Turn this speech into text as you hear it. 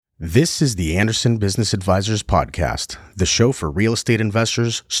This is the Anderson Business Advisors Podcast, the show for real estate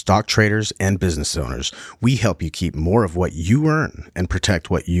investors, stock traders, and business owners. We help you keep more of what you earn and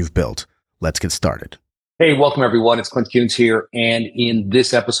protect what you've built. Let's get started. Hey, welcome everyone. It's Clint Kuntz here. And in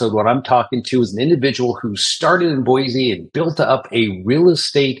this episode, what I'm talking to is an individual who started in Boise and built up a real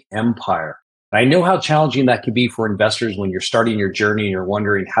estate empire. And I know how challenging that can be for investors when you're starting your journey and you're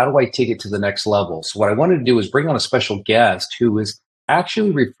wondering, how do I take it to the next level? So what I wanted to do is bring on a special guest who is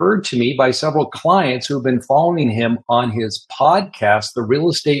actually referred to me by several clients who have been following him on his podcast, The Real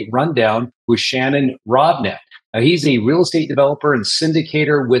Estate Rundown with Shannon Robnett. Now, he's a real estate developer and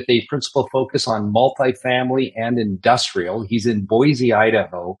syndicator with a principal focus on multifamily and industrial. He's in Boise,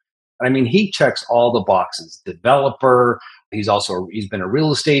 Idaho. I mean, he checks all the boxes. Developer. He's been a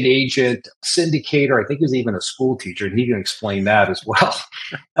real estate agent, syndicator. I think he's even a school teacher, and he can explain that as well.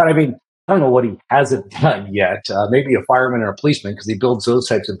 But I mean, I don't know what he hasn't done yet. Maybe a fireman or a policeman, because he builds those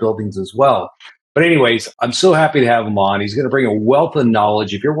types of buildings as well. But anyways, I'm so happy to have him on. He's going to bring a wealth of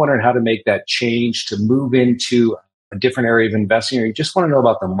knowledge. If you're wondering how to make that change to move into a different area of investing, or you just want to know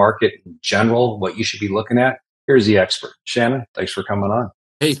about the market in general, what you should be looking at, here's the expert. Shannon, thanks for coming on.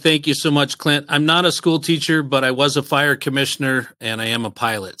 Hey, thank you so much, Clint. I'm not a school teacher, but I was a fire commissioner and I am a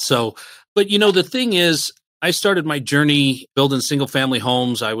pilot. But the thing is, I started my journey building single-family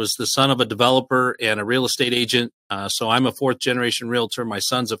homes. I was the son of a developer and a real estate agent. So I'm a fourth-generation realtor. My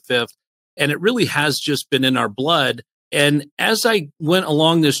son's a fifth. And it really has just been in our blood. And as I went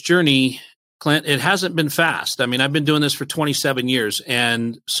along this journey, Clint, it hasn't been fast. I mean, I've been doing this for 27 years.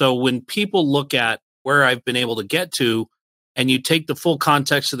 And so when people look at where I've been able to get to, and you take the full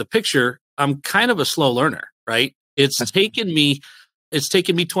context of the picture, I'm kind of a slow learner, right? It's taken me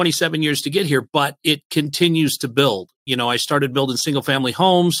 27 years to get here, but it continues to build. I started building single family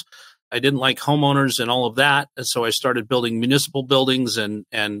homes. I didn't like homeowners and all of that. And so I started building municipal buildings and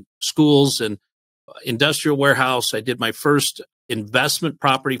schools and industrial warehouse. I did my first investment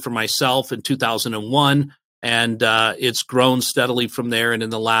property for myself in 2001. And it's grown steadily from there. And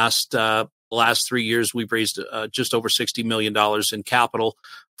in the last 3 years, we've raised just over $60 million in capital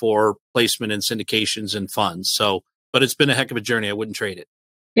for placement in syndications and funds. But it's been a heck of a journey. I wouldn't trade it.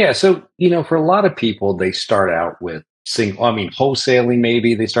 Yeah. So, for a lot of people, they start out with wholesaling,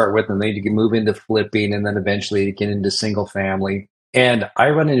 maybe they start with, and they can move into flipping, and then eventually they get into single family. And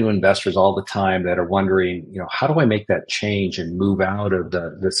I run into investors all the time that are wondering, how do I make that change and move out of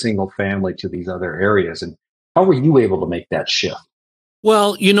the single family to these other areas? And how were you able to make that shift?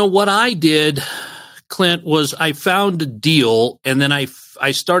 Well, what I did, Clint, was I found a deal, and then I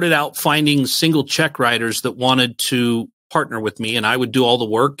started out finding single check writers that wanted to partner with me, and I would do all the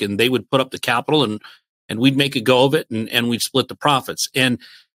work, and they would put up the capital, and we'd make a go of it, and we'd split the profits. And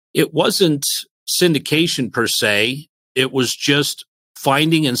it wasn't syndication per se. It was just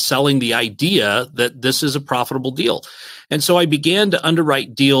finding and selling the idea that this is a profitable deal. And so I began to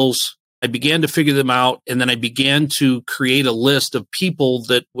underwrite deals. I began to figure them out, and then I began to create a list of people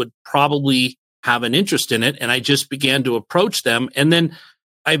that would probably have an interest in it, and I just began to approach them. And then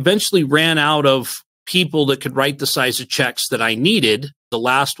I eventually ran out of people that could write the size of checks that I needed. The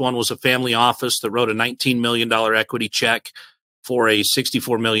last one was a family office that wrote a $19 million equity check for a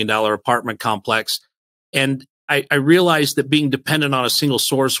 $64 million apartment complex. And I realized that being dependent on a single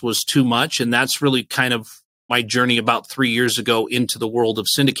source was too much, and that's really kind of my journey about 3 years ago into the world of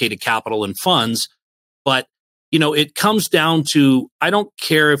syndicated capital and funds. But, it comes down to, I don't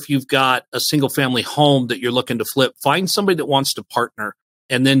care if you've got a single family home that you're looking to flip, find somebody that wants to partner,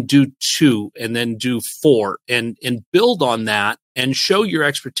 and then do 2, and then do 4, and build on that and show your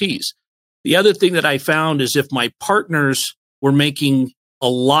expertise. The other thing that I found is if my partners were making a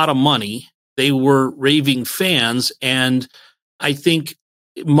lot of money, they were raving fans. And I think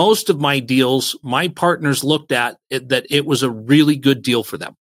most of my deals, my partners looked at it, that it was a really good deal for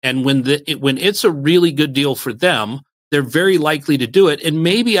them. And when it's a really good deal for them, they're very likely to do it. And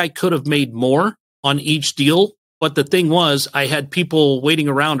maybe I could have made more on each deal. But the thing was, I had people waiting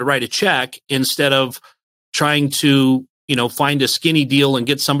around to write a check instead of trying to, find a skinny deal and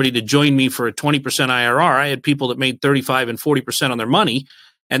get somebody to join me for a 20% IRR. I had people that made 35 and 40% on their money.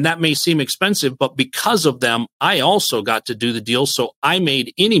 And that may seem expensive, but because of them, I also got to do the deal. So I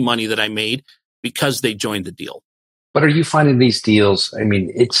made any money that I made because they joined the deal. But are you finding these deals? I mean,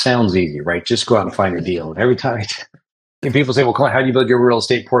 it sounds easy, right? Just go out and find a deal. And every time people say, well, Clint, how do you build your real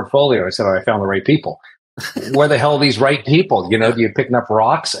estate portfolio? I said, I found the right people. Where the hell are these right people? Do you picking up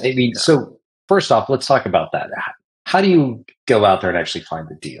rocks? I mean, so first off, let's talk about that. How do you go out there and actually find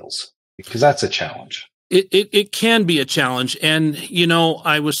the deals? Because that's a challenge. It can be a challenge. And,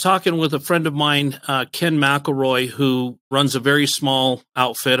 I was talking with a friend of mine, Ken McElroy, who runs a very small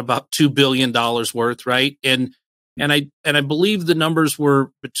outfit, about $2 billion worth, right? And I believe the numbers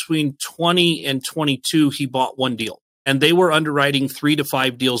were between 20 and 22, he bought one deal. And they were underwriting 3 to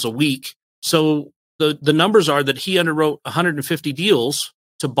 5 deals a week. So the numbers are that he underwrote 150 deals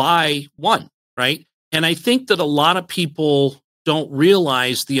to buy one, right? And I think that a lot of people don't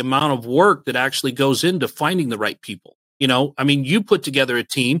realize the amount of work that actually goes into finding the right people. You put together a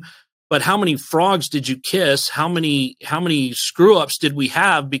team, but how many frogs did you kiss? How many screw ups did we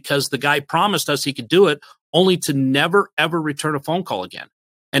have because the guy promised us he could do it only to never, ever return a phone call again?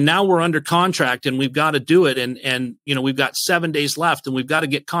 And now we're under contract and we've got to do it. And we've got 7 days left and we've got to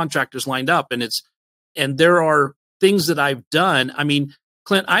get contractors lined up. And there are things that I've done. I mean,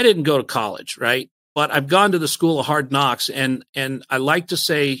 Clint, I didn't go to college, right? But I've gone to the School of Hard Knocks. And I like to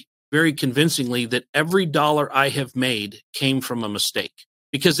say very convincingly that every dollar I have made came from a mistake,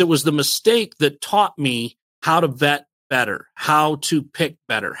 because it was the mistake that taught me how to vet better, how to pick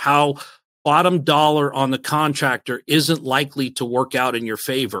better, how bottom dollar on the contractor isn't likely to work out in your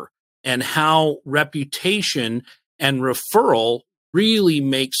favor, and how reputation and referral really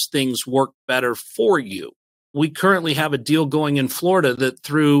makes things work better for you. We currently have a deal going in Florida that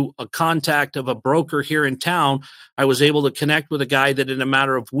through a contact of a broker here in town, I was able to connect with a guy that in a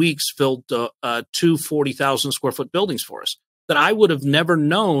matter of weeks filled 2 40,000 square foot buildings for us that I would have never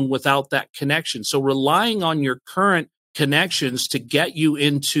known without that connection. So relying on your current connections to get you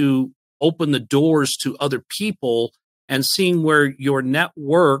into open the doors to other people and seeing where your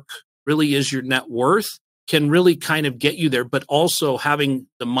network really is your net worth can really kind of get you there, but also having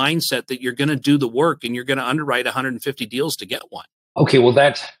the mindset that you're going to do the work and you're going to underwrite 150 deals to get one. Okay, well,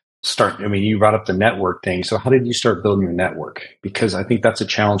 you brought up the network thing. So how did you start building your network? Because I think that's a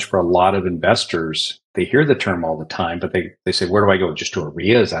challenge for a lot of investors. They hear the term all the time, but they say, where do I go? Just to a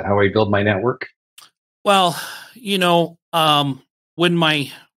RIA? Is that how I build my network? Well, when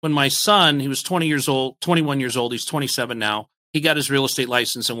my son, he was 21 years old, he's 27 now, he got his real estate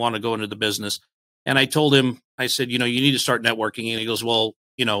license and wanted to go into the business. And I told him, I said, you need to start networking. And he goes, well,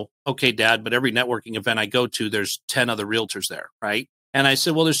 okay, Dad, but every networking event I go to, there's 10 other realtors there, right? And I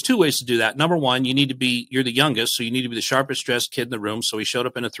said, well, there's 2 ways to do that. Number one, you're the youngest, so you need to be the sharpest dressed kid in the room. So he showed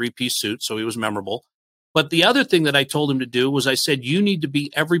up in a 3-piece suit, so he was memorable. But the other thing that I told him to do was I said, you need to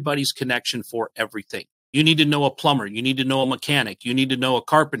be everybody's connection for everything. You need to know a plumber. You need to know a mechanic. You need to know a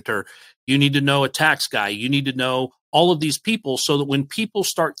carpenter. You need to know a tax guy. You need to know all of these people so that when people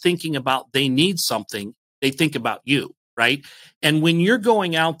start thinking about they need something, they think about you, right? And when you're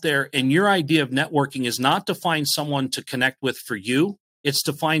going out there and your idea of networking is not to find someone to connect with for you, it's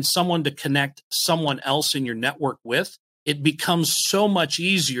to find someone to connect someone else in your network with, it becomes so much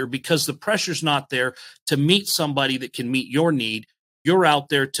easier because the pressure's not there to meet somebody that can meet your need. You're out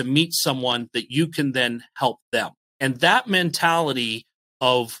there to meet someone that you can then help them. And that mentality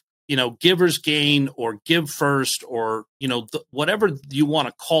of, giver's gain or give first or, whatever you want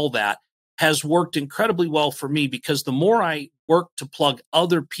to call that has worked incredibly well for me, because the more I work to plug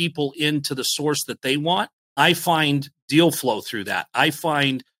other people into the source that they want, I find deal flow through that. I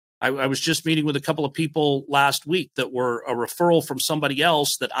was just meeting with a couple of people last week that were a referral from somebody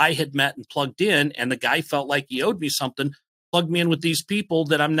else that I had met and plugged in, and the guy felt like he owed me something, plugged me in with these people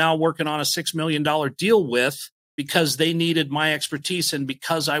that I'm now working on a $6 million deal with because they needed my expertise. And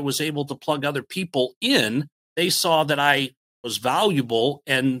because I was able to plug other people in, they saw that I was valuable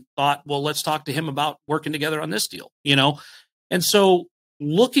and thought, well, let's talk to him about working together on this deal, And so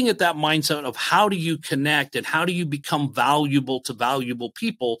looking at that mindset of how do you connect and how do you become valuable to valuable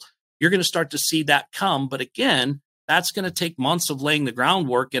people, you're going to start to see that come. But again, that's going to take months of laying the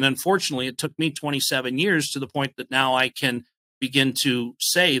groundwork. And unfortunately, it took me 27 years to the point that now I can begin to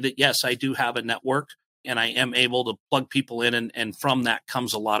say that, yes, I do have a network and I am able to plug people in. And from that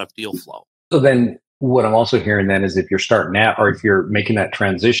comes a lot of deal flow. So then what I'm also hearing then is if you're starting out or if you're making that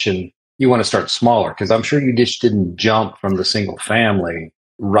transition, you want to start smaller, because I'm sure you just didn't jump from the single family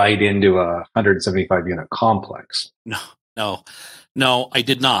right into a 175 unit complex. No, I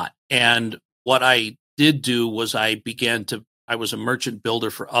did not. And what I did do was I was a merchant builder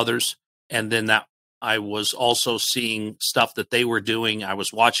for others. And then that I was also seeing stuff that they were doing. I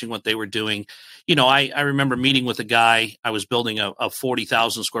was watching what they were doing. I remember meeting with a guy. I was building a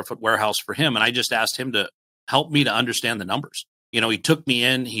 40,000 square foot warehouse for him. And I just asked him to help me to understand the numbers. He took me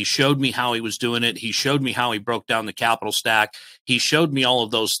in, he showed me how he was doing it. He showed me how he broke down the capital stack. He showed me all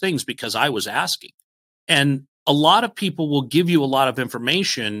of those things because I was asking. And a lot of people will give you a lot of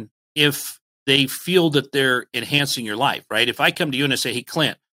information if they feel that they're enhancing your life, right? If I come to you and I say, hey,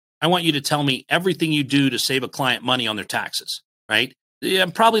 Clint, I want you to tell me everything you do to save a client money on their taxes, right? Yeah,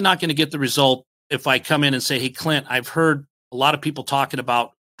 I'm probably not going to get the result if I come in and say, hey, Clint, I've heard a lot of people talking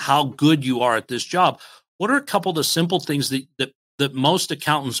about how good you are at this job. What are a couple of the simple things that most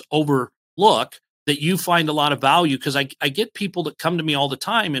accountants overlook that you find a lot of value? Because I get people that come to me all the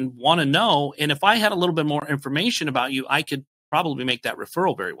time and want to know. And if I had a little bit more information about you, I could probably make that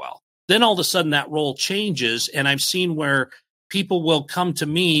referral very well. Then all of a sudden that role changes. And I've seen where people will come to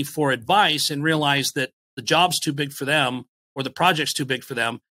me for advice and realize that the job's too big for them or the project's too big for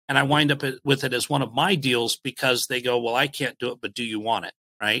them. And I wind up with it as one of my deals because they go, well, I can't do it, but do you want it?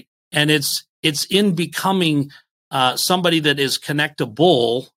 Right. And it's in becoming somebody that is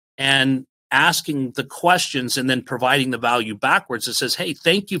connectable and asking the questions and then providing the value backwards that says, hey,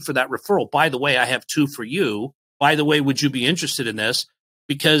 thank you for that referral. By the way, I have 2 for you. By the way, would you be interested in this?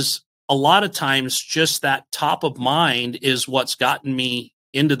 Because a lot of times just that top of mind is what's gotten me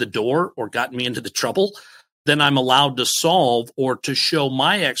into the door or gotten me into the trouble. Then I'm allowed to solve or to show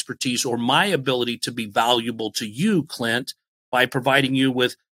my expertise or my ability to be valuable to you, Clint, by providing you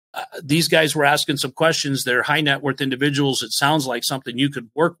with these guys were asking some questions. They're high net worth individuals. It sounds like something you could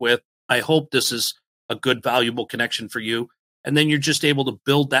work with. I hope this is a good, valuable connection for you. And then you're just able to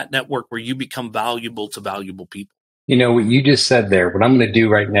build that network where you become valuable to valuable people. You know, what you just said there, what I'm going to do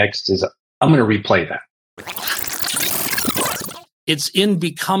right next is I'm going to replay that. It's in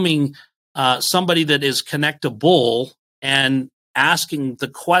becoming somebody that is connectable and asking the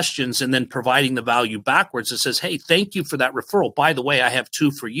questions and then providing the value backwards that says, hey, thank you for that referral. By the way, I have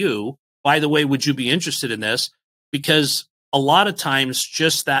 2 for you. By the way, would you be interested in this? Because a lot of times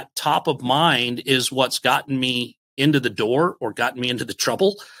just that top of mind is what's gotten me into the door or gotten me into the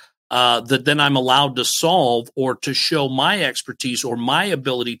trouble that then I'm allowed to solve or to show my expertise or my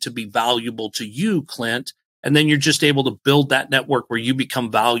ability to be valuable to you, Clint. And then you're just able to build that network where you become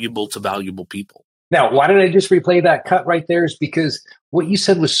valuable to valuable people. Now, why did I just replay that cut right there? Is because what you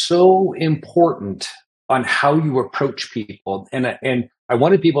said was so important on how you approach people. And I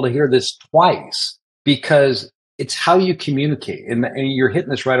wanted people to hear this twice because it's how you communicate. And you're hitting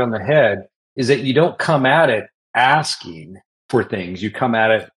this right on the head, is that you don't come at it asking for things. You come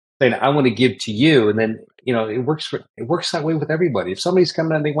at it saying, I want to give to you. And then, you know, it works that way with everybody. If somebody's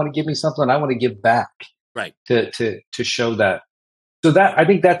coming and they want to give me something, I want to give back. Right. To show that. So that, I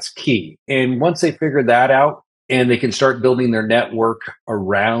think that's key. And once they figure that out and they can start building their network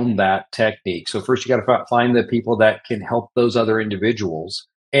around that technique. So first you got to find the people that can help those other individuals.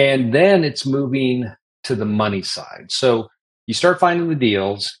 And then it's moving to the money side. So you start finding the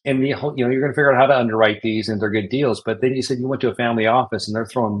deals and you're going to figure out how to underwrite these and they're good deals. But then you said you went to a family office and they're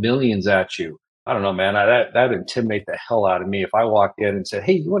throwing millions at you. I don't know, man. That would intimidate the hell out of me if I walked in and said,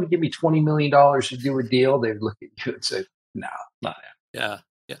 hey, you want to give me $20 million to do a deal? They'd look at you and say, no, not that.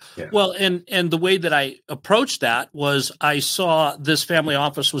 Yeah. Well, and the way that I approached that was I saw this family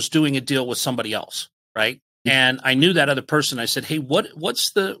office was doing a deal with somebody else, right? And I knew that other person. I said, hey, what's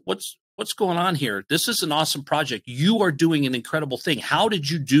going on here? This is an awesome project. You are doing an incredible thing. How did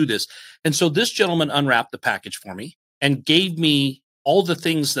you do this? And so this gentleman unwrapped the package for me and gave me all the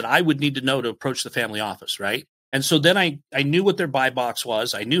things that I would need to know to approach the family office, right? And so then I knew what their buy box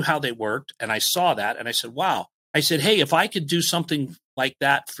was. I knew how they worked, and I saw that, and I said, wow. I said, hey, if I could do something like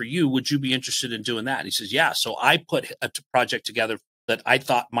that for you, would you be interested in doing that? And he says, yeah. So I put a project together that I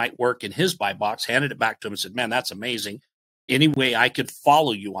thought might work in his buy box, handed it back to him and said, man, that's amazing. Any way I could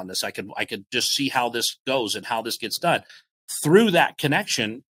follow you on this, I could just see how this goes and how this gets done. Through that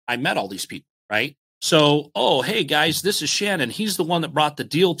connection, I met all these people, right? So, oh, hey guys, this is Shannon. He's the one that brought the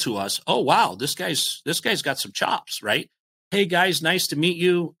deal to us. Oh, wow, this guy's got some chops, right? Hey guys, nice to meet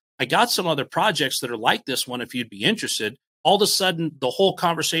you. I got some other projects that are like this one if you'd be interested. All of a sudden, the whole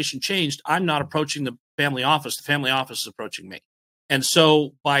conversation changed. I'm not approaching the family office. The family office is approaching me. And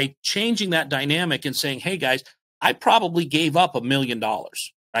so by changing that dynamic and saying, hey guys, I probably gave up $1 million,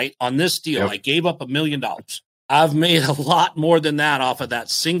 right? On this deal, yep. I gave up $1 million. I've made a lot more than that off of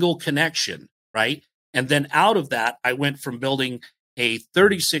that single connection, right? And then out of that, I went from building a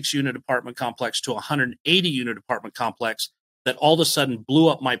 36-unit apartment complex to a 180-unit apartment complex that all of a sudden blew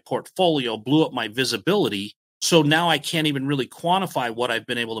up my portfolio, blew up my visibility. So now I can't even really quantify what I've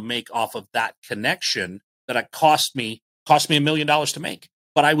been able to make off of that connection that it cost me $1 million to make.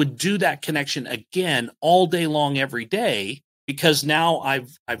 But I would do that connection again all day long, every day, because now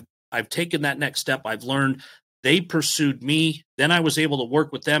I've taken that next step. I've learned they pursued me. Then I was able to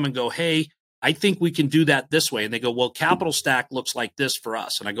work with them and go, hey, I think we can do that this way. And they go, well, Capital Stack looks like this for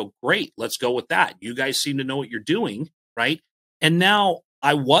us. And I go, great, let's go with that. You guys seem to know what you're doing, right? And now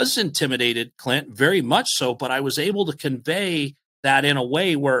I was intimidated, Clint, very much so, but I was able to convey that in a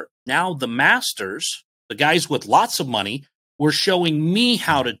way where Now the masters, the guys with lots of money, were showing me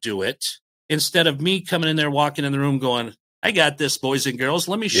how to do it instead of me coming in there, walking in the room going, I got this, boys and girls.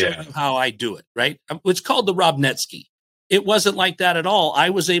 Let me show you how I do it, right? It's called the Rob Netsky. It wasn't like that at all.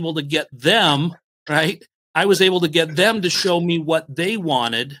 I was able to get them, right? I was able to get them to show me what they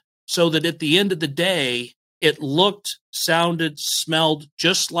wanted so that at the end of the day, it looked, sounded, smelled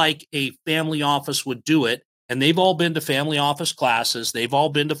just like a family office would do it. And they've all been to family office classes. They've all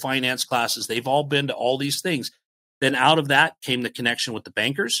been to finance classes. They've all been to all these things. Then out of that came the connection with the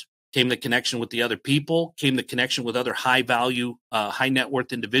bankers, came the connection with the other people, came the connection with other high value, high net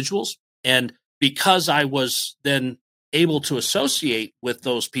worth individuals. And because I was then able to associate with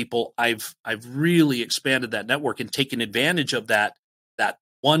those people, I've really expanded that network and taken advantage of that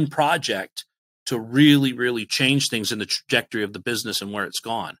one project to really, really change things in the trajectory of the business and where it's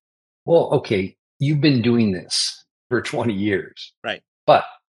gone. Well, okay, you've been doing this for 20 years. Right. But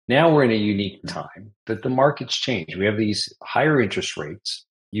now we're in a unique time that the market's changed. We have these higher interest rates.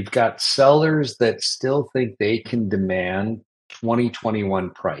 You've got sellers that still think they can demand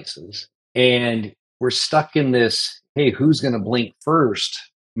 2021 prices. And we're stuck in this, hey, who's going to blink first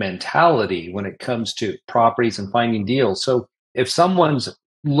mentality when it comes to properties and finding deals. So if someone's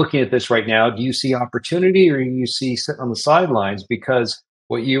looking at this right now, do you see opportunity or you see sitting on the sidelines? Because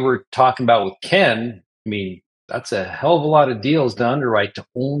what you were talking about with Ken, I mean, that's a hell of a lot of deals to underwrite to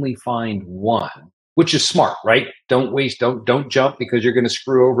only find one, which is smart, right? Don't waste, don't jump because you're going to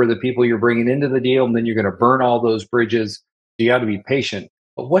screw over the people you're bringing into the deal and then you're going to burn all those bridges. You got to be patient.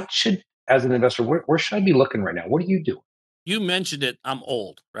 But what should, as an investor, where should I be looking right now? What are you doing? You mentioned it. I'm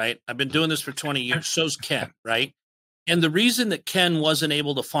old, right? I've been doing this for 20 years. So's Ken, right? And the reason that Ken wasn't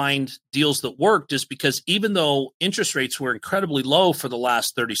able to find deals that worked is because even though interest rates were incredibly low for the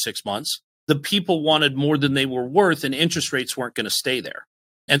last 36 months, the people wanted more than they were worth and interest rates weren't going to stay there.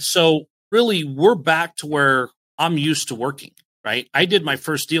 And so really we're back to where I'm used to working, right? I did my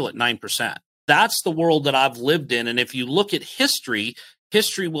first deal at 9%. That's the world that I've lived in. And if you look at history,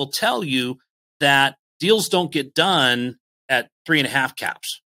 history will tell you that deals don't get done at 3.5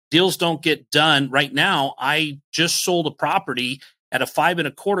 caps. Deals don't get done right now. I just sold a property at a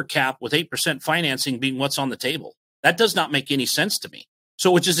 5.25 cap with 8% financing being what's on the table. That does not make any sense to me.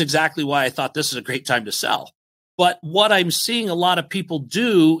 So, which is exactly why I thought this is a great time to sell. But what I'm seeing a lot of people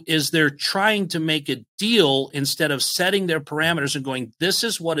do is they're trying to make a deal instead of setting their parameters and going, this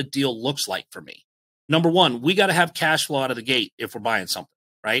is what a deal looks like for me. Number one, we got to have cash flow out of the gate if we're buying something,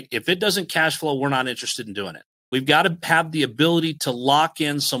 right? If it doesn't cash flow, we're not interested in doing it. We've got to have the ability to lock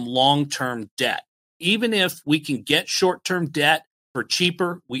in some long-term debt. Even if we can get short-term debt for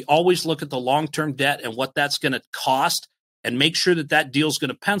cheaper, we always look at the long-term debt and what that's going to cost and make sure that that deal is going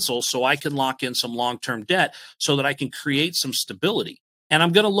to pencil so I can lock in some long-term debt so that I can create some stability. And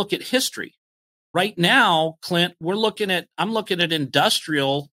I'm going to look at history. Right now, Clint, I'm looking at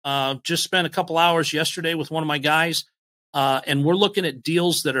industrial. Just spent a couple hours yesterday with one of my guys, and we're looking at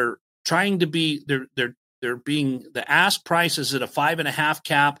deals that are trying to be, they're being, the ask price is at a 5.5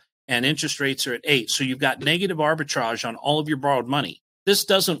 cap and interest rates are at 8. So you've got negative arbitrage on all of your borrowed money. This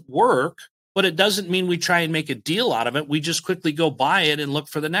doesn't work, but it doesn't mean we try and make a deal out of it. We just quickly go buy it and look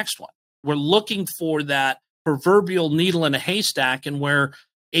for the next one. We're looking for that proverbial needle in a haystack, and where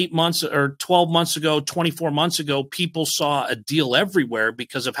 8 months or 12 months ago, 24 months ago, people saw a deal everywhere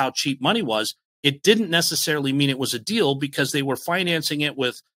because of how cheap money was. It didn't necessarily mean it was a deal because they were financing it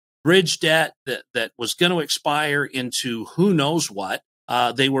with bridge debt that was going to expire into who knows what.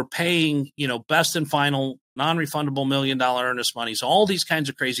 They were paying, best and final non-refundable $1 million earnest monies, all these kinds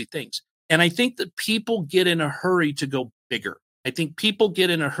of crazy things. And I think that people get in a hurry to go bigger. I think people get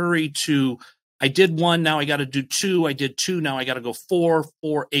in a hurry to, I did 1, now I got to do 2. I did 2, now I got to go 4,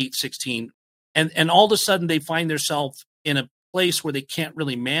 8, 16. And all of a sudden they find themselves in a place where they can't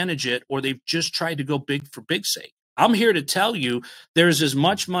really manage it, or they've just tried to go big for big's sake. I'm here to tell you there's as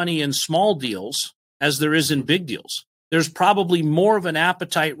much money in small deals as there is in big deals. There's probably more of an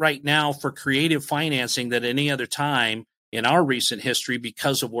appetite right now for creative financing than any other time in our recent history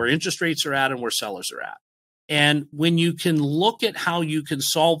because of where interest rates are at and where sellers are at. And when you can look at how you can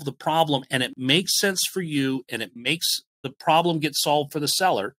solve the problem and it makes sense for you and it makes the problem get solved for the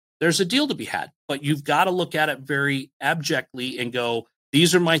seller, there's a deal to be had. But you've got to look at it very abjectly and go,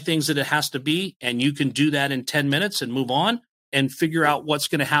 these are my things that it has to be. And you can do that in 10 minutes and move on and figure out what's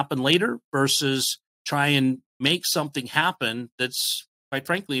going to happen later versus try and make something happen that's, quite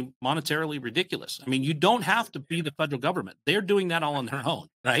frankly, monetarily ridiculous. I mean, you don't have to be the federal government. They're doing that all on their own,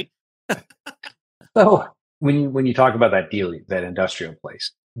 right? So when you talk about that deal, that industrial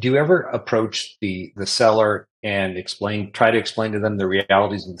place, do you ever approach the seller and try to explain to them the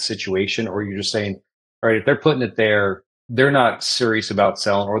realities of the situation, or you're just saying, all right, if they're putting it there, they're not serious about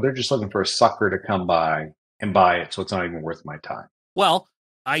selling, or they're just looking for a sucker to come by and buy it, so it's not even worth my time? Well,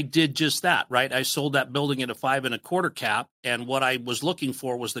 I did just that, right? I sold that building at a 5.25 cap, and what I was looking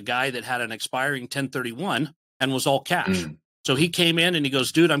for was the guy that had an expiring 1031 and was all cash. So he came in and he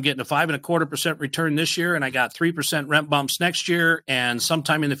goes, dude, I'm getting a 5.25% return this year, and I got 3% rent bumps next year, and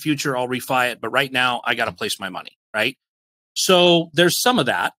sometime in the future I'll refi it, but right now I got to place my money, right? So there's some of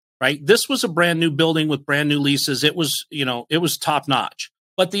that, right? This was a brand new building with brand new leases. It was, it was top notch.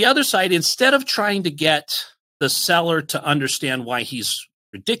 But the other side, instead of trying to get the seller to understand why he's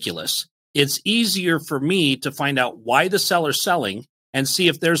ridiculous, it's easier for me to find out why the seller's selling and see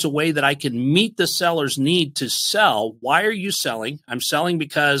if there's a way that I can meet the seller's need to sell. Why are you selling? I'm selling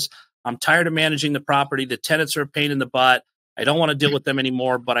because I'm tired of managing the property. The tenants are a pain in the butt. I don't want to deal with them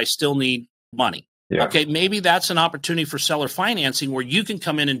anymore, but I still need money. Yeah. Okay, maybe that's an opportunity for seller financing where you can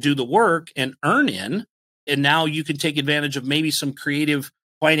come in and do the work and earn in, and now you can take advantage of maybe some creative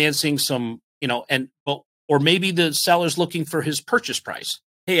financing, or maybe the seller's looking for his purchase price.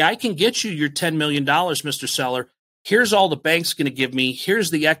 Hey, I can get you your $10 million, Mr. Seller. Here's all the bank's going to give me.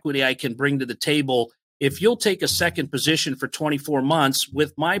 Here's the equity I can bring to the table. If you'll take a second position for 24 months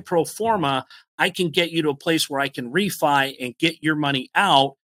with my pro forma, I can get you to a place where I can refi and get your money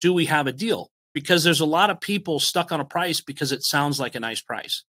out. Do we have a deal? Because there's a lot of people stuck on a price because it sounds like a nice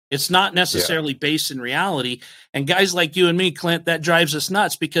price. It's not necessarily based in reality. And guys like you and me, Clint, that drives us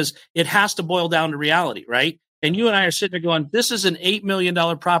nuts because it has to boil down to reality, right? And you and I are sitting there going, this is an $8 million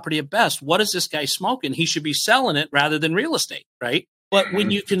property at best. What is this guy smoking? He should be selling it rather than real estate, right? But when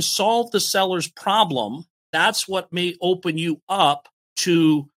you can solve the seller's problem, that's what may open you up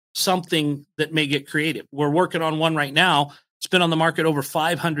to something that may get creative. We're working on one right now. It's been on the market over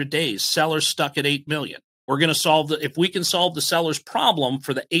 500 days. Seller's stuck at $8 million. We're going to if we can solve the seller's problem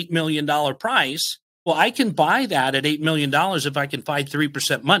for the $8 million price, well, I can buy that at $8 million if I can find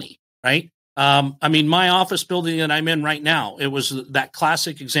 3% money, right? My office building that I'm in right now, it was that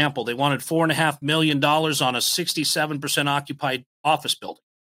classic example. They wanted $4.5 million on a 67% occupied office building.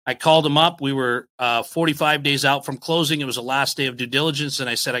 I called them up. We were 45 days out from closing. It was the last day of due diligence. And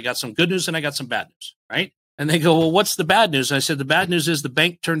I said, I got some good news and I got some bad news, right? And they go, well, what's the bad news? And I said, the bad news is the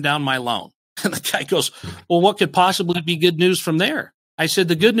bank turned down my loan. And the guy goes, well, what could possibly be good news from there? I said,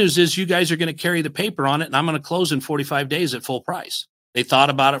 the good news is you guys are going to carry the paper on it, and I'm going to close in 45 days at full price. They thought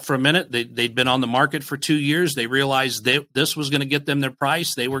about it for a minute. They'd been on the market for 2 years. They realized this was going to get them their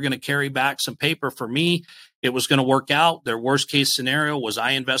price. They were going to carry back some paper for me. It was going to work out. Their worst case scenario was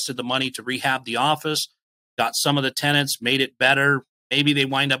I invested the money to rehab the office, got some of the tenants, made it better. Maybe they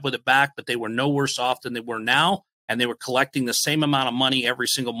wind up with it back, but they were no worse off than they were now. And they were collecting the same amount of money every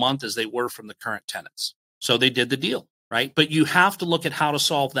single month as they were from the current tenants. So they did the deal, right? But you have to look at how to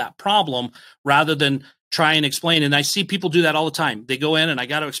solve that problem rather than try and explain. And I see people do that all the time. They go in and I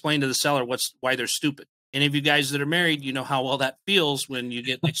got to explain to the seller why they're stupid. Any of you guys that are married, you know how well that feels when you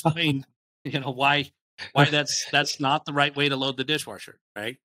get explained, why that's not the right way to load the dishwasher,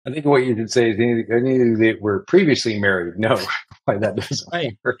 right? I think what you should say is any that were previously married know why that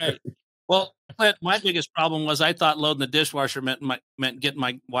doesn't work. Right. Well, Clint, my biggest problem was I thought loading the dishwasher meant getting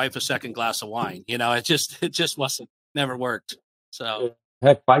my wife a second glass of wine. It just never worked. So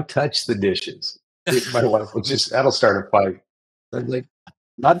heck, if I touch the dishes, my wife will that'll start a fight. I'm like,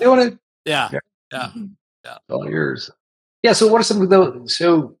 not doing it. Yeah. All yours. Yeah. So what are some of those?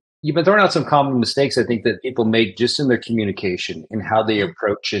 So you've been throwing out some common mistakes I think that people make just in their communication and how they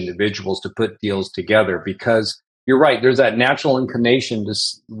approach individuals to put deals together, because you're right. There's that natural inclination to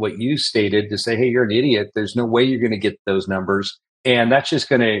what you stated to say, hey, you're an idiot. There's no way you're going to get those numbers. And that's just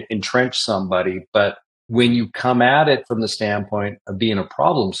going to entrench somebody. But when you come at it from the standpoint of being a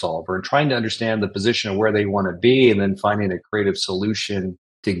problem solver and trying to understand the position of where they want to be and then finding a creative solution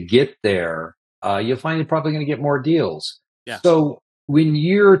to get there, you'll find you're probably going to get more deals. Yeah. So when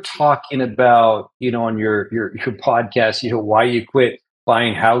you're talking about, on your podcast, why you quit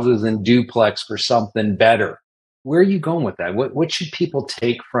buying houses in duplex for something better, where are you going with that? What should people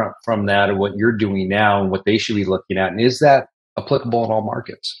take from that, or what you're doing now and what they should be looking at? And is that applicable in all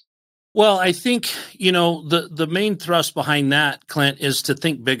markets? Well, I think, the main thrust behind that, Clint, is to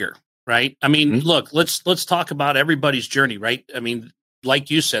think bigger, right? I mean, Look, let's talk about everybody's journey, right? I mean,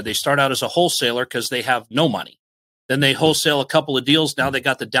 like you said, they start out as a wholesaler because they have no money. Then they wholesale a couple of deals. Now they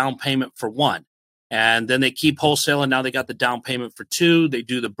got the down payment for one. And then they keep wholesaling. Now they got the down payment for two. They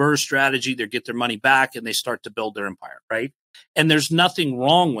do the BRRRR strategy. They get their money back and they start to build their empire, right? And there's nothing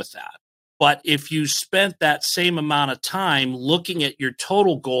wrong with that. But if you spent that same amount of time looking at your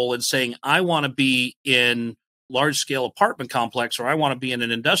total goal and saying, I want to be in large scale apartment complex, or I want to be in an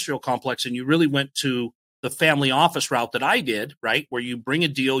industrial complex, and you really went to the family office route that I did, right, where you bring a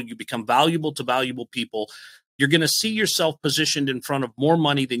deal, you become valuable to valuable people, you're going to see yourself positioned in front of more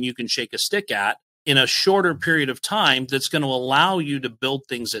money than you can shake a stick at in a shorter period of time that's going to allow you to build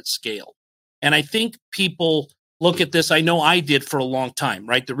things at scale. And I think people look at this. I know I did for a long time,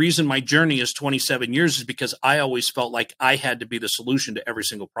 right? The reason my journey is 27 years is because I always felt like I had to be the solution to every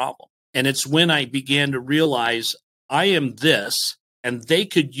single problem. And it's when I began to realize I am this and they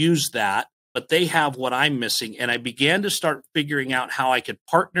could use that, but they have what I'm missing. And I began to start figuring out how I could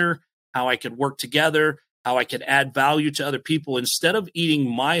partner, how I could work together, how I could add value to other people. Instead of eating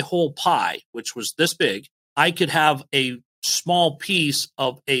my whole pie, which was this big, I could have a small piece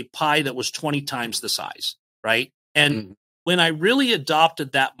of a pie that was 20 times the size, right? And when I really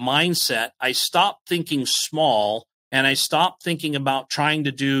adopted that mindset, I stopped thinking small and I stopped thinking about trying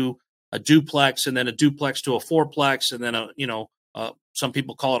to do a duplex and then a duplex to a fourplex and then some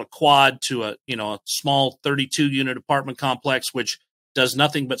people call it a quad to a small 32 unit apartment complex, which does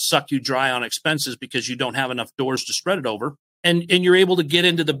nothing but suck you dry on expenses because you don't have enough doors to spread it over. And you're able to get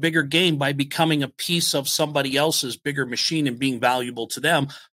into the bigger game by becoming a piece of somebody else's bigger machine and being valuable to them.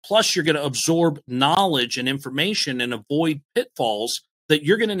 Plus, you're going to absorb knowledge and information and avoid pitfalls that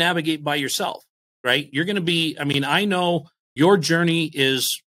you're going to navigate by yourself, right? You're going to be, I know your journey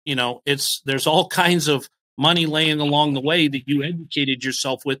is, there's all kinds of money laying along the way that you educated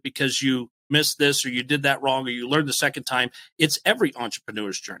yourself with because you missed this or you did that wrong or you learned the second time. It's every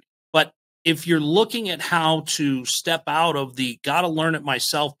entrepreneur's journey. But if you're looking at how to step out of the gotta learn it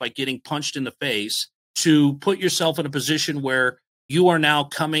myself by getting punched in the face to put yourself in a position where you are now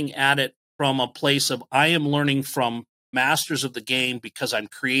coming at it from a place of I am learning from masters of the game because I'm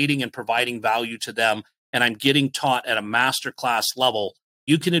creating and providing value to them and I'm getting taught at a masterclass level,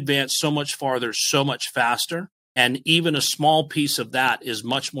 you can advance so much farther, so much faster. And even a small piece of that is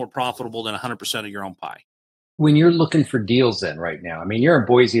much more profitable than 100% of your own pie. When you're looking for deals then right now, you're in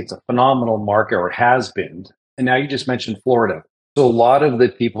Boise, it's a phenomenal market, or it has been. And now you just mentioned Florida. So a lot of the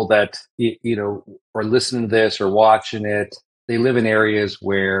people that, are listening to this or watching it, they live in areas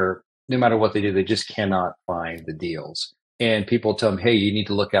where no matter what they do, they just cannot find the deals. And people tell them, hey, you need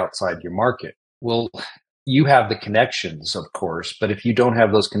to look outside your market. Well, you have the connections, of course, but if you don't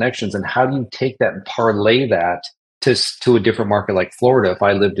have those connections, then how do you take that and parlay that to a different market like Florida? If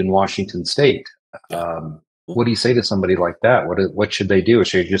I lived in Washington State, what do you say to somebody like that? What should they do?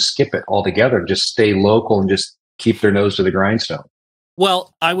 Should they just skip it altogether and just stay local and just keep their nose to the grindstone?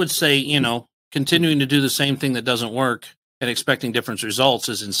 Well, I would say, continuing to do the same thing that doesn't work and expecting different results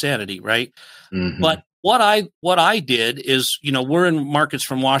is insanity, right? Mm-hmm. But what I did is, we're in markets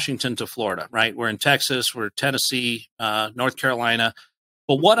from Washington to Florida, right? We're in Texas, we're Tennessee, North Carolina.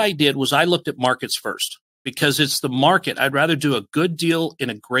 But what I did was I looked at markets first because it's the market. I'd rather do a good deal in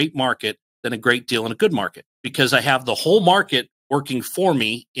a great market than a great deal in a good market because I have the whole market working for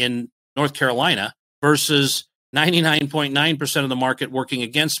me in North Carolina versus 99.9% of the market working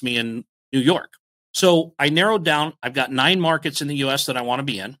against me in New York. So I narrowed down. I've got 9 markets in the U.S. that I want to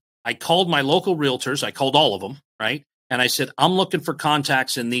be in. I called my local realtors. I called all of them, right? And I said, I'm looking for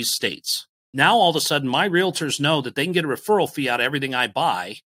contacts in these states. Now, all of a sudden, my realtors know that they can get a referral fee out of everything I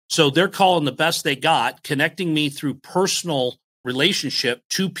buy. So they're calling the best they got, connecting me through personal relationship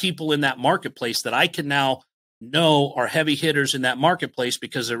to people in that marketplace that I can now know are heavy hitters in that marketplace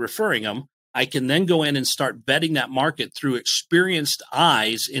because they're referring them. I can then go in and start vetting that market through experienced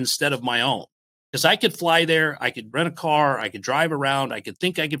eyes instead of my own. Because I could fly there, I could rent a car, I could drive around, I could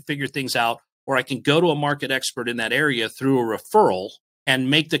think I could figure things out, or I can go to a market expert in that area through a referral and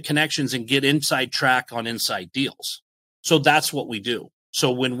make the connections and get inside track on inside deals. So that's what we do.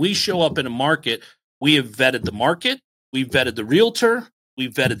 So when we show up in a market, we have vetted the market, we've vetted the realtor,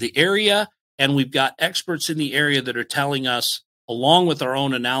 we've vetted the area, and we've got experts in the area that are telling us, along with our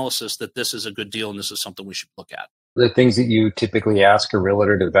own analysis, that this is a good deal and this is something we should look at. The things that you typically ask a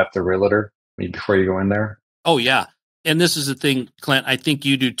realtor to vet the realtor before you go in there? Oh, yeah. And this is the thing, Clint, I think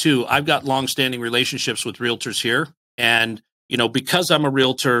you do too. I've got longstanding relationships with realtors here. And, because I'm a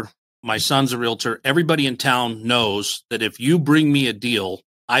realtor, my son's a realtor, everybody in town knows that if you bring me a deal,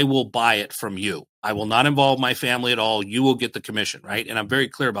 I will buy it from you. I will not involve my family at all. You will get the commission, right? And I'm very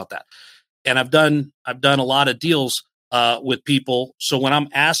clear about that. And I've done a lot of deals with people. So when I'm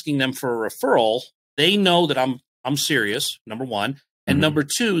asking them for a referral, they know that I'm serious, number one. And number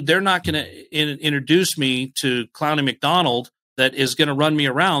two, they're not going to introduce me to Clowney McDonald that is going to run me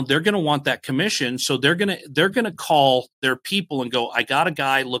around, they're going to want that commission. So they're going to call their people and go, I got a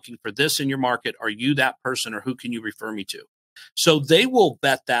guy looking for this in your market. Are you that person, or who can you refer me to? So they will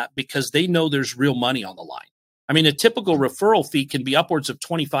bet that because they know there's real money on the line. I mean, a typical referral fee can be upwards of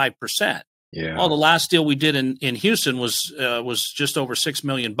 25%. Yeah. Well, the last deal we did in Houston was just over $6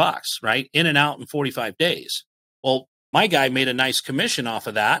 million, right? In and out in 45 days. Well, my guy made a nice commission off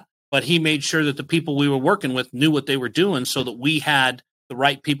of that, but he made sure that the people we were working with knew what they were doing so that we had the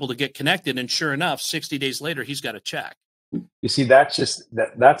right people to get connected. And sure enough, 60 days later, he's got a check. You see, that's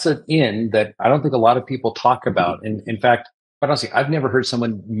an in that I don't think a lot of people talk about. And in fact, quite honestly, I've never heard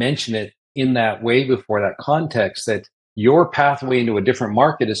someone mention it in that way before, that context, that your pathway into a different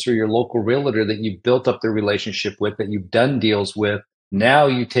market is through your local realtor that you've built up the relationship with, that you've done deals with. Now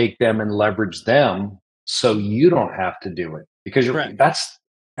you take them and leverage them so you don't have to do it, because that's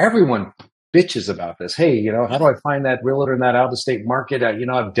everyone bitches about this. Hey, how do I find that realtor in that out of state market?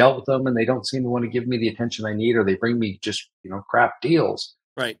 I've dealt with them and they don't seem to want to give me the attention I need, or they bring me just, crap deals.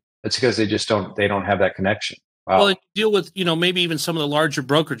 Right. It's because they don't have that connection. Wow. Well, deal with, maybe even some of the larger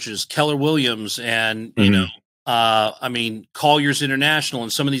brokerages, Keller Williams and, Colliers International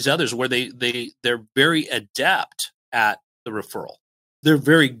and some of these others where they're very adept at the referral. They're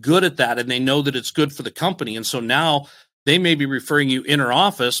very good at that, and they know that it's good for the company. And so now they may be referring you inner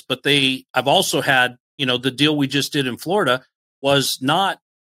office, but I've also had, the deal we just did in Florida was not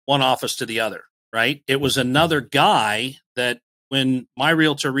one office to the other, right? It was another guy that when my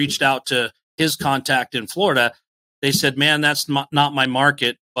realtor reached out to his contact in Florida, they said, man, that's not my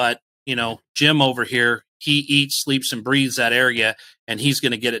market, but Jim over here, he eats, sleeps, and breathes that area, and he's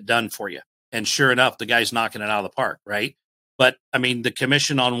going to get it done for you. And sure enough, the guy's knocking it out of the park, right? But I mean, the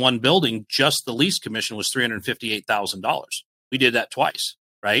commission on one building, just the lease commission was $358,000. We did that twice,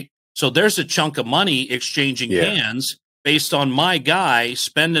 right? So there's a chunk of money exchanging hands based on my guy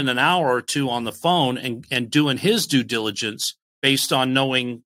spending an hour or two on the phone and doing his due diligence based on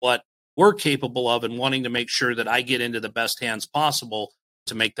knowing what we're capable of and wanting to make sure that I get into the best hands possible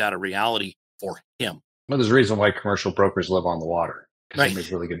to make that a reality for him. Well, there's a reason why commercial brokers live on the water, because right. They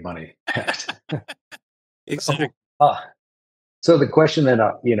make really good money. Exactly. So the question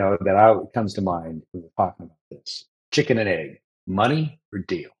that comes to mind when we're talking about this: chicken and egg, money or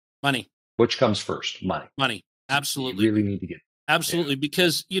deal? Money. Which comes first? Money. Money. Absolutely. You really need to get. Absolutely,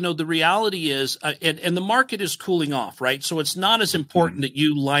 because the reality is, and the market is cooling off, right? So it's not as important that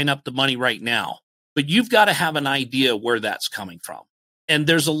you line up the money right now, but you've got to have an idea where that's coming from. And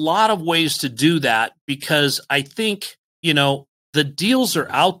there's a lot of ways to do that, because I think, the deals are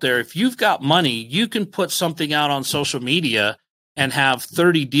out there. If you've got money, you can put something out on social media and have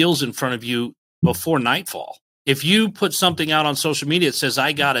 30 deals in front of you before nightfall. If you put something out on social media that says,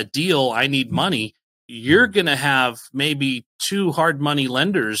 I got a deal, I need money, you're going to have maybe 2 hard money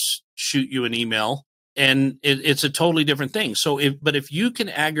lenders shoot you an email, and it's a totally different thing. But if you can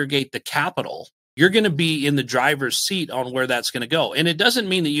aggregate the capital, you're going to be in the driver's seat on where that's going to go. And it doesn't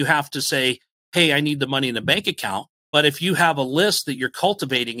mean that you have to say, hey, I need the money in the bank account. But if you have a list that you're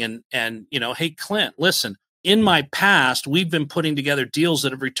cultivating and hey, Clint, listen, in my past, we've been putting together deals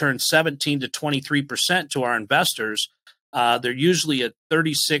that have returned 17 to 23% to our investors. They're usually a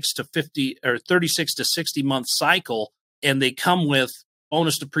 36 to 50 or 36 to 60 month cycle, and they come with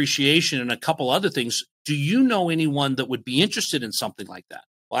bonus depreciation and a couple other things. Do you know anyone that would be interested in something like that?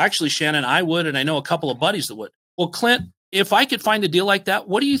 Well, actually, Shannon, I would, and I know a couple of buddies that would. Well, Clint, if I could find a deal like that,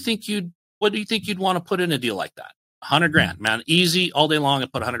 what do you think you'd want to put in a deal like that? $100,000, man, easy all day long,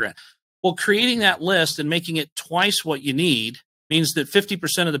 and put $100,000. Well, creating that list and making it twice what you need means that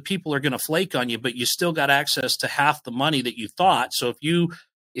 50% of the people are going to flake on you, but you still got access to half the money that you thought. So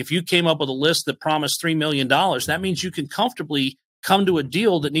if you came up with a list that promised $3 million, that means you can comfortably come to a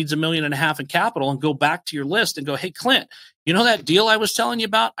deal that needs $1.5 million in capital and go back to your list and go, hey, Clint, you know that deal I was telling you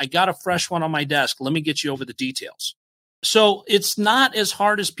about? I got a fresh one on my desk. Let me get you over the details. So it's not as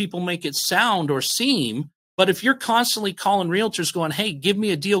hard as people make it sound or seem. But if you're constantly calling realtors going, hey, give me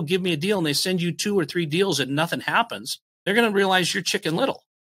a deal, and they send you 2 or 3 deals and nothing happens, they're going to realize you're Chicken Little.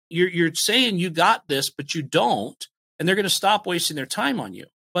 You're saying you got this, but you don't, and they're going to stop wasting their time on you.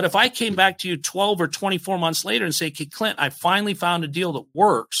 But if I came back to you 12 or 24 months later and say, hey, Clint, I finally found a deal that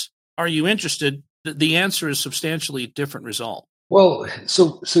works. Are you interested? The answer is substantially different result. Well,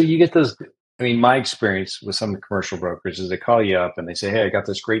 so you get those. I mean, my experience with some of the commercial brokers is they call you up and they say, hey, I got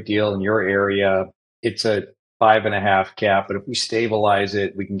this great deal in your area. It's a 5.5 cap, but if we stabilize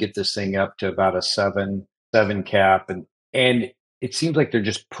it, we can get this thing up to about a 7 cap. And it seems like they're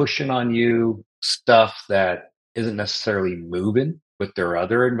just pushing on you stuff that isn't necessarily moving with their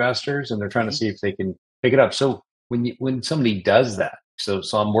other investors, and they're trying to see if they can pick it up. So when somebody does that, so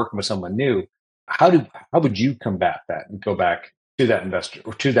I'm working with someone new, how would you combat that and go back to that investor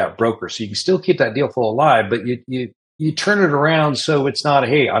or to that broker so you can still keep that deal flow alive, but you turn it around so it's not,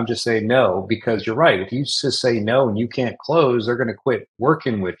 hey, I'm just saying no, because you're right. If you just say no and you can't close, they're going to quit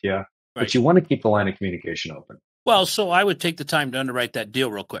working with you. Right. But you want to keep the line of communication open. Well, so I would take the time to underwrite that deal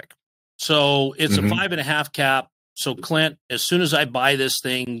real quick. So it's a 5.5 cap. So Clint, as soon as I buy this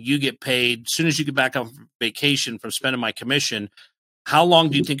thing, you get paid. As soon as you get back on vacation from spending my commission, how long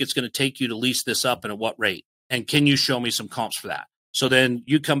do you think it's going to take you to lease this up and at what rate? And can you show me some comps for that? So then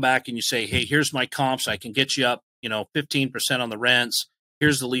you come back and you say, hey, here's my comps. I can get you up, 15% on the rents.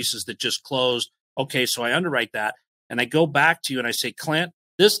 Here's the leases that just closed. Okay, so I underwrite that. And I go back to you and I say, Clint,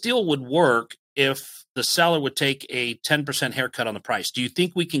 this deal would work if the seller would take a 10% haircut on the price. Do you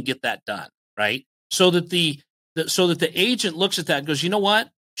think we can get that done? Right? So that the agent looks at that and goes, you know what?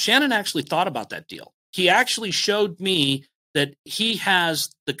 Shannon actually thought about that deal. He actually showed me that he has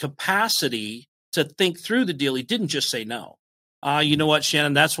the capacity to think through the deal. He didn't just say no. You know what,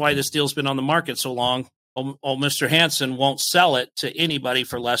 Shannon? That's why this deal's been on the market so long. Mr. Hansen won't sell it to anybody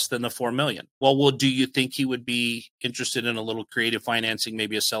for less than the $4 million. Well, do you think he would be interested in a little creative financing,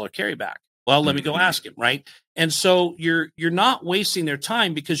 maybe a seller carryback? Well, let me go ask him, right? And so you're not wasting their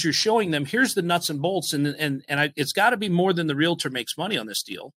time because you're showing them here's the nuts and bolts, and it's got to be more than the realtor makes money on this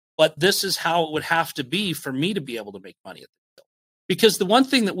deal. But this is how it would have to be for me to be able to make money at the deal. Because the one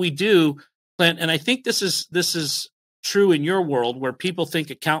thing that we do, Clint, and I think this is true in your world where people think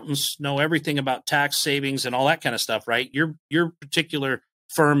accountants know everything about tax savings and all that kind of stuff, right? Your particular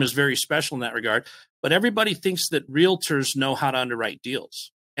firm is very special in that regard, but everybody thinks that realtors know how to underwrite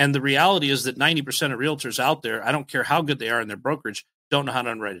deals. And the reality is that 90% of realtors out there, I don't care how good they are in their brokerage, don't know how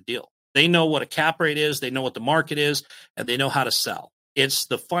to underwrite a deal. They know what a cap rate is, they know what the market is, and they know how to sell. It's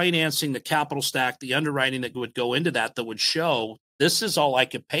the financing, the capital stack, the underwriting that would go into that would show this is all I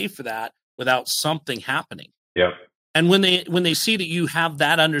could pay for that without something happening. Yep. And when they see that you have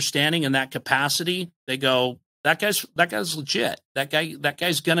that understanding and that capacity, they go, that guy's legit.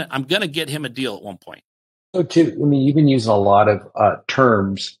 I'm gonna get him a deal at one point. So too, I mean, you've been using a lot of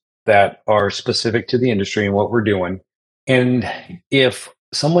terms that are specific to the industry and what we're doing. And if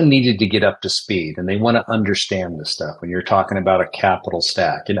someone needed to get up to speed and they want to understand this stuff, when you're talking about a capital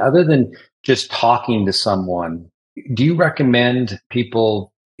stack, and other than just talking to someone, do you recommend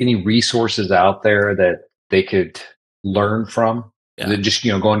people any resources out there that they could learn from? Yeah. Is it just,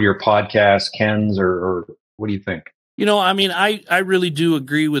 going to your podcast, Ken's, or what do you think? I mean, I really do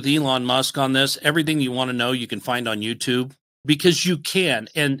agree with Elon Musk on this. Everything you want to know, you can find on YouTube because you can.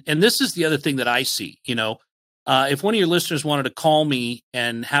 And this is the other thing that I see, if one of your listeners wanted to call me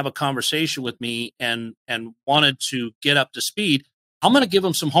and have a conversation with me and wanted to get up to speed, I'm going to give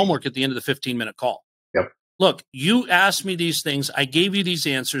them some homework at the end of the 15-minute call. Yep. Look, you asked me these things. I gave you these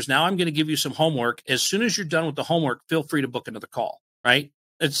answers. Now I'm going to give you some homework. As soon as you're done with the homework, feel free to book another call, right?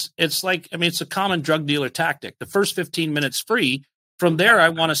 It's like, I mean, it's a common drug dealer tactic. The first 15 minutes free. From there, I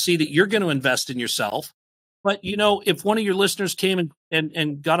want to see that you're going to invest in yourself. But, if one of your listeners came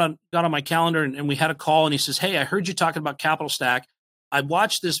and got on my calendar and we had a call and he says, hey, I heard you talking about Capital Stack. I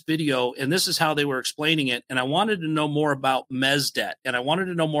watched this video and this is how they were explaining it. And I wanted to know more about mezz debt and I wanted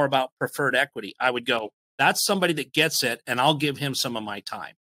to know more about preferred equity. I would go, that's somebody that gets it and I'll give him some of my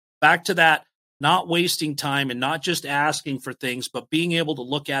time. Back to that. Not wasting time and not just asking for things, but being able to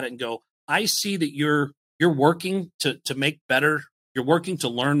look at it and go, I see that you're working to make better. You're working to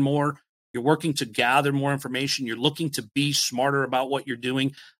learn more. You're working to gather more information. You're looking to be smarter about what you're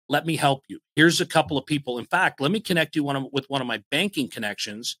doing. Let me help you. Here's a couple of people. In fact, let me connect you with one of my banking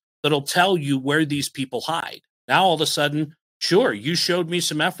connections that'll tell you where these people hide. Now, all of a sudden, sure, you showed me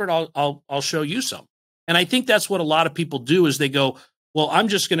some effort. I'll show you some. And I think that's what a lot of people do is they go, well, I'm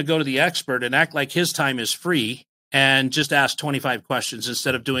just going to go to the expert and act like his time is free and just ask 25 questions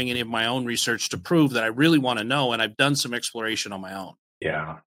instead of doing any of my own research to prove that I really want to know. And I've done some exploration on my own.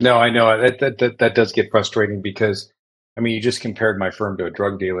 Yeah, no, I know that does get frustrating because, I mean, you just compared my firm to a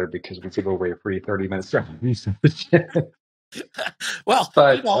drug dealer because we give away a free 30 minutes. Well,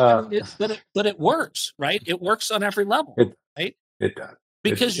 but it works, right? It works on every level, right? It does.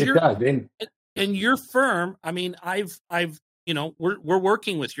 Because it does. And your firm, I mean, we're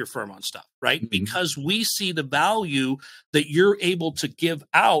working with your firm on stuff, right? Mm-hmm. Because we see the value that you're able to give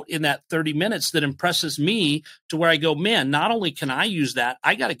out in that 30 minutes that impresses me to where I go, man, not only can I use that,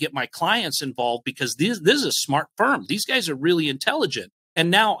 I got to get my clients involved because this is a smart firm. These guys are really intelligent. And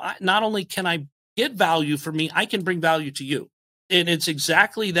now not only can I get value for me, I can bring value to you. And it's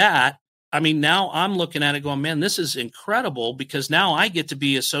exactly that. I mean, now I'm looking at it going, man, this is incredible because now I get to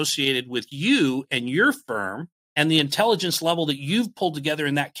be associated with you and your firm And the intelligence level that you've pulled together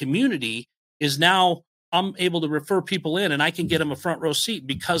in that community is now I'm able to refer people in, and I can get them a front row seat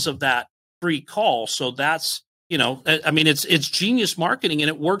because of that free call. So that's, it's genius marketing, and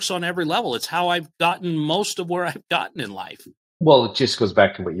it works on every level. It's how I've gotten most of where I've gotten in life. Well, it just goes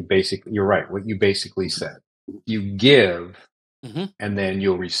back to what you're right. What you basically said, you give and then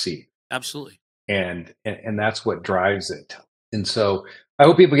you'll receive. Absolutely. And that's what drives it. And so I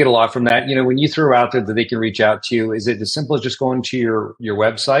hope people get a lot from that. When you throw out there that they can reach out to you, is it as simple as just going to your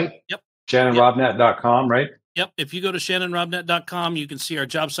website? Yep. ShannonRobnett.com, right? Yep. If you go to ShannonRobnett.com, you can see our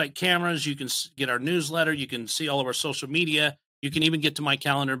job site cameras. You can get our newsletter. You can see all of our social media. You can even get to my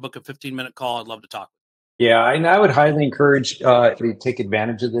calendar, book a 15-minute call. I'd love to talk. Yeah, and I would highly encourage to take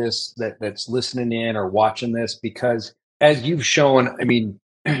advantage of this, that's listening in or watching this, because as you've shown,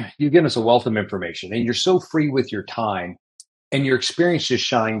 you've given us a wealth of information, and you're so free with your time, and your experience just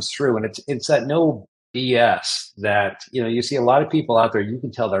shines through. And it's that no BS that, you see a lot of people out there, you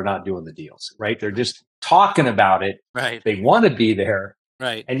can tell they're not doing the deals, right? They're just talking about it. Right. They want to be there.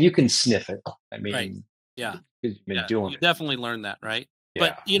 Right. And you can sniff it. Right. Yeah. You've been doing you it. Definitely learned that, right?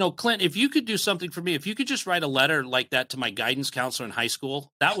 Yeah. But, Clint, if you could do something for me, if you could just write a letter like that to my guidance counselor in high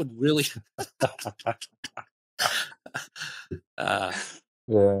school, that would really. Yeah.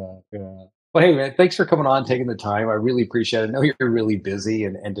 Well, hey, man, thanks for coming on, taking the time. I really appreciate it. I know you're really busy,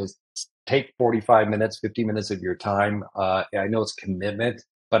 and just take 45 minutes, 50 minutes of your time. I know it's commitment,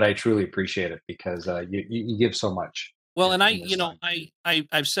 but I truly appreciate it because you give so much. Well, and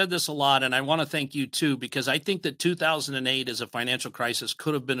I've said this a lot, and I want to thank you too, because I think that 2008 as a financial crisis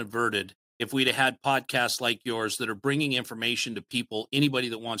could have been averted if we'd have had podcasts like yours that are bringing information to people, anybody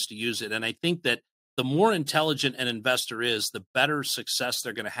that wants to use it. And I think that the more intelligent an investor is, the better success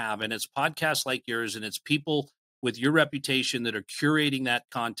they're going to have. And it's podcasts like yours, and it's people with your reputation that are curating that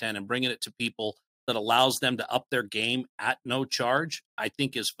content and bringing it to people that allows them to up their game at no charge, I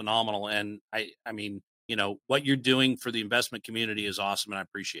think is phenomenal. And what you're doing for the investment community is awesome, and I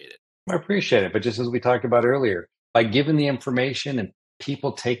appreciate it. I appreciate it. But just as we talked about earlier, by giving the information and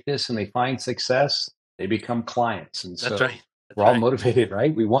people take this and they find success, they become clients. And That's right. We're all motivated,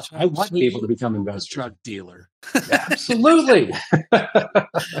 right? I want people to become investors. Drug dealer. Absolutely.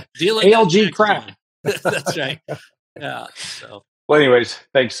 ALG crap. That's right. Yeah. So. Well, anyways,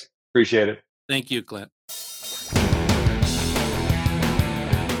 thanks. Appreciate it. Thank you, Clint.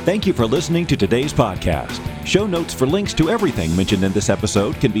 Thank you for listening to today's podcast. Show notes for links to everything mentioned in this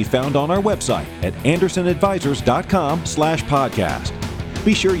episode can be found on our website at andersonadvisors.com/podcast.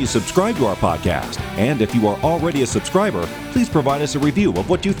 Be sure you subscribe to our podcast. And if you are already a subscriber, please provide us a review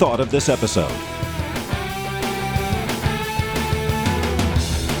of what you thought of this episode.